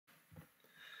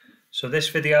So this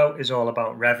video is all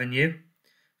about revenue,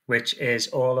 which is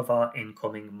all of our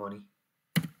incoming money.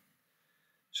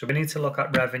 So we need to look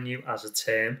at revenue as a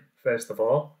term, first of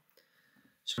all.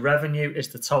 So revenue is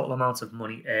the total amount of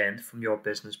money earned from your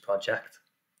business project.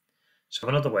 So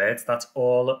in other words, that's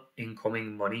all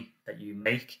incoming money that you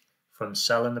make from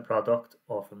selling the product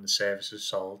or from the services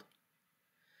sold.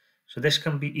 So this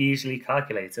can be easily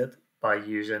calculated by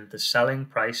using the selling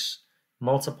price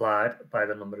multiplied by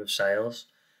the number of sales.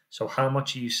 So how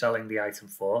much are you selling the item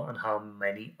for and how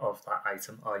many of that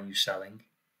item are you selling?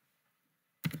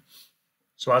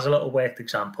 So as a little worked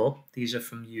example, these are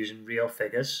from using real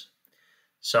figures.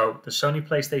 So the Sony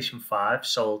PlayStation 5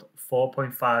 sold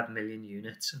 4.5 million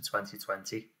units in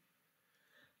 2020.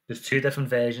 There's two different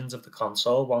versions of the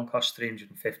console. One costs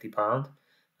 £350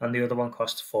 and the other one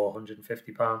costs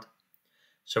 £450.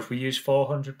 So if we use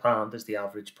 £400 as the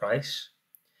average price,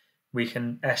 we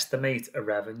can estimate a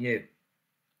revenue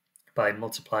by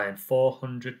multiplying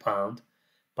 £400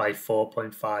 by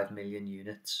 4.5 million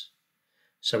units.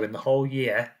 So in the whole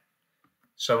year,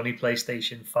 Sony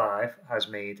PlayStation 5 has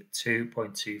made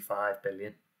 2.25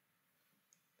 billion.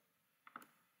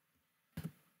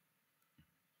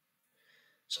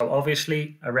 So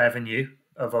obviously a revenue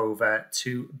of over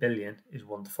 2 billion is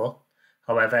wonderful.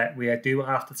 However, we do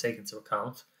have to take into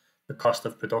account the cost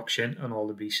of production and all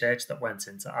the research that went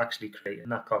into actually creating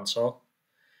that console.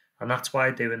 And that's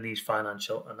why doing these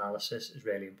financial analysis is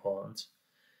really important.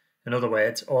 In other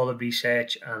words, all the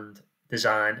research and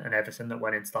design and everything that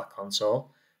went into that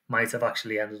console might have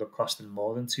actually ended up costing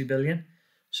more than 2 billion.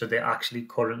 So they're actually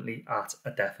currently at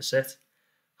a deficit.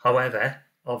 However,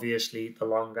 obviously, the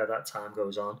longer that time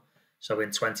goes on, so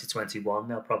in 2021,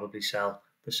 they'll probably sell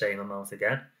the same amount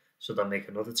again. So they'll make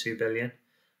another 2 billion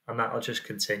and that'll just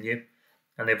continue.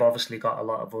 And they've obviously got a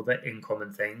lot of other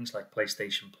incoming things like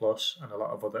PlayStation Plus and a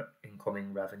lot of other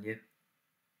incoming revenue.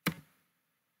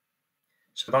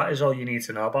 So that is all you need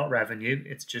to know about revenue.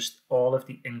 It's just all of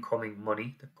the incoming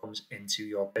money that comes into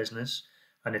your business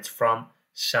and it's from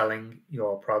selling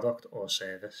your product or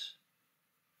service.